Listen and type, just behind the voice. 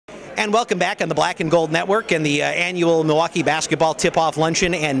And welcome back on the Black and Gold Network and the annual Milwaukee Basketball Tip-Off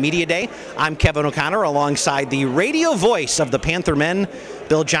Luncheon and Media Day. I'm Kevin O'Connor alongside the radio voice of the Panther men,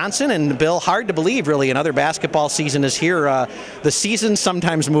 Bill Johnson. And Bill, hard to believe, really, another basketball season is here. The seasons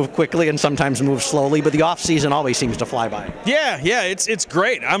sometimes move quickly and sometimes move slowly, but the off-season always seems to fly by. Yeah, it's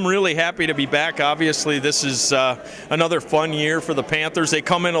great. I'm really happy to be back. Obviously, this is another fun year for the Panthers. They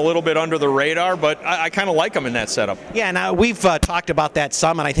come in a little bit under the radar, but I kind of like them in that setup. Yeah, and we've talked about that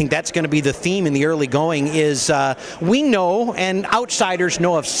some, and I think that's going to be the theme in the early going is we know, and outsiders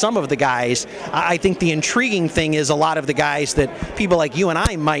know of some of the guys. I think the intriguing thing is a lot of the guys that people like you and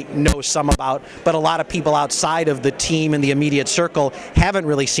I might know some about, but a lot of people outside of the team and the immediate circle haven't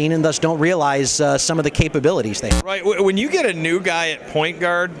really seen and thus don't realize some of the capabilities they have. Right. When you get a new guy at point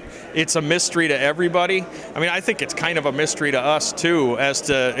guard, it's a mystery to everybody. I mean, I think it's kind of a mystery to us, too, as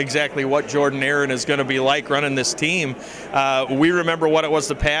to exactly what Jordan Aaron is going to be like running this team. We remember what it was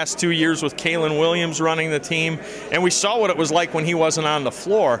the past 2 years with Kalen Williams running the team, and we saw what it was like when he wasn't on the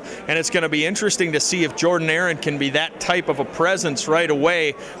floor. And it's going to be interesting to see if Jordan Aaron can be that type of a presence right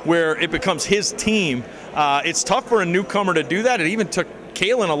away where it becomes his team. It's tough for a newcomer to do that. It even took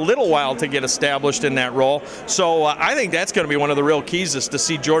Kalen a little while to get established in that role. So I think that's going to be one of the real keys, is to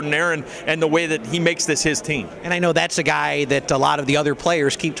see Jordan Aaron and the way that he makes this his team. And I know that's a guy that a lot of the other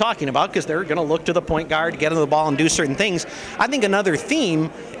players keep talking about because they're going to look to the point guard, get him the ball, and do certain things. I think another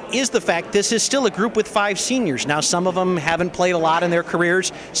theme is the fact this is still a group with 5 seniors. Now, some of them haven't played a lot in their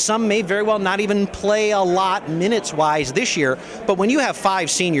careers. Some may very well not even play a lot minutes-wise this year. But when you have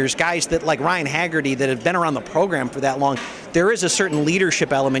 5 seniors, guys that like Ryan Haggerty that have been around the program for that long, there is a certain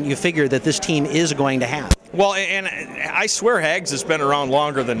leadership element you figure that this team is going to have. Well, and I swear Hags has been around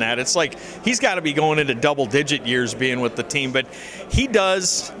longer than that. It's like he's got to be going into double-digit years being with the team, but he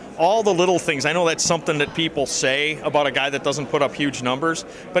does all the little things. I know that's something that people say about a guy that doesn't put up huge numbers,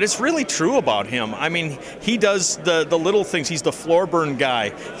 but it's really true about him. I mean, he does the little things. He's the floor burn guy.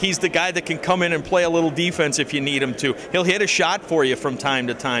 He's the guy that can come in and play a little defense if you need him to. He'll hit a shot for you from time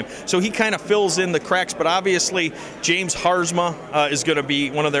to time. So he kind of fills in the cracks, but obviously James Harzma is going to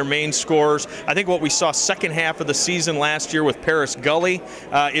be one of their main scorers. I think what we saw second half of the season last year with Paris Gully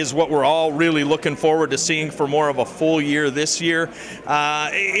is what we're all really looking forward to seeing for more of a full year this year.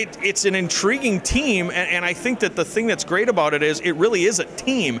 It's an intriguing team, and I think that the thing that's great about it is it really is a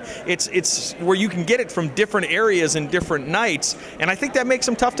team. It's where you can get it from different areas and different nights, and I think that makes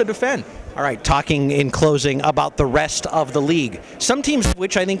them tough to defend. All right, talking in closing about the rest of the league. Some teams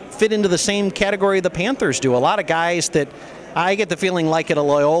which I think fit into the same category the Panthers do. A lot of guys that I get the feeling like at a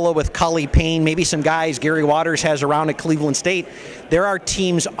Loyola with Cully Payne, maybe some guys Gary Waters has around at Cleveland State. There are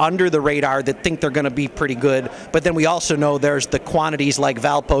teams under the radar that think they're going to be pretty good, but then we also know there's the quantities like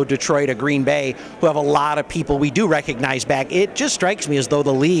Valpo, Detroit, or Green Bay who have a lot of people we do recognize back. It just strikes me as though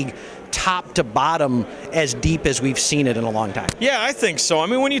the league, top to bottom, as deep as we've seen it in a long time. Yeah, I think so. I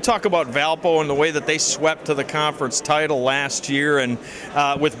mean, when you talk about Valpo and the way that they swept to the conference title last year, and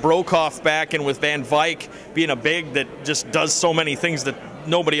with Brokoff back and with Van Vyk being a big that just does so many things that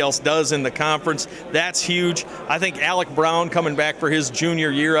nobody else does in the conference, that's huge. I think Alec Brown coming back for his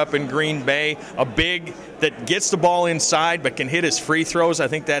junior year up in Green Bay, a big that gets the ball inside but can hit his free throws. I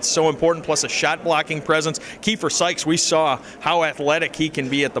think that's so important, plus a shot blocking presence. Kiefer Sykes, we saw how athletic he can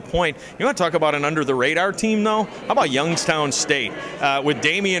be at the point. You want to talk about an under the radar team though? How about Youngstown State with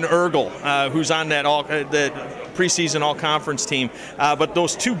Damian Ergel, who's on that preseason all-conference team, but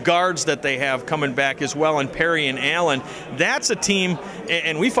those 2 guards that they have coming back as well, and Perry and Allen, that's a team,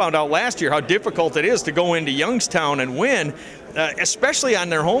 and we found out last year how difficult it is to go into Youngstown and win, especially on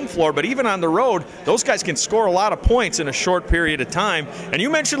their home floor, but even on the road, those guys can score a lot of points in a short period of time. And you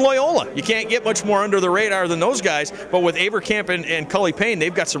mentioned Loyola. You can't get much more under the radar than those guys, but with Avercamp and Cully Payne,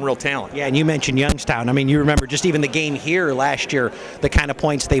 they've got some real talent. Yeah, and you mentioned Youngstown. I mean, you remember just even the game here last year, the kind of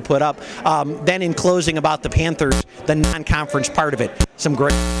points they put up. Then in closing about the Panthers, the non-conference part of it, some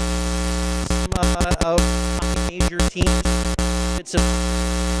great major teams. It's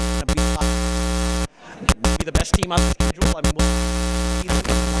be the best team on the schedule. I mean,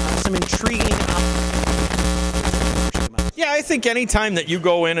 some intriguing. Yeah, I think any time that you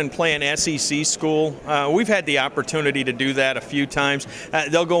go in and play an SEC school, we've had the opportunity to do that a few times.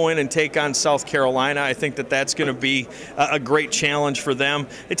 They'll go in and take on South Carolina. I think that that's going to be a great challenge for them.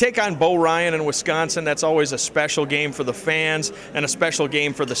 They take on Bo Ryan in Wisconsin. That's always a special game for the fans and a special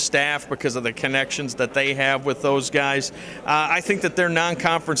game for the staff because of the connections that they have with those guys. I think that their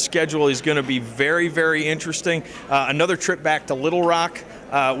non-conference schedule is going to be very, very interesting. Another trip back to Little Rock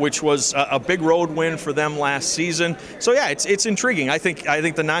which was a big road win for them last season. So yeah, it's intriguing. I think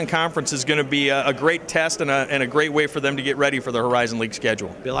the non-conference is going to be a great test and a great way for them to get ready for the Horizon League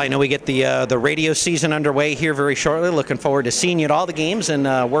schedule. Bill, I know we get the radio season underway here very shortly. Looking forward to seeing you at all the games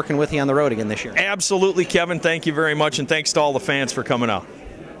and working with you on the road again this year. Absolutely, Kevin. Thank you very much, and thanks to all the fans for coming out.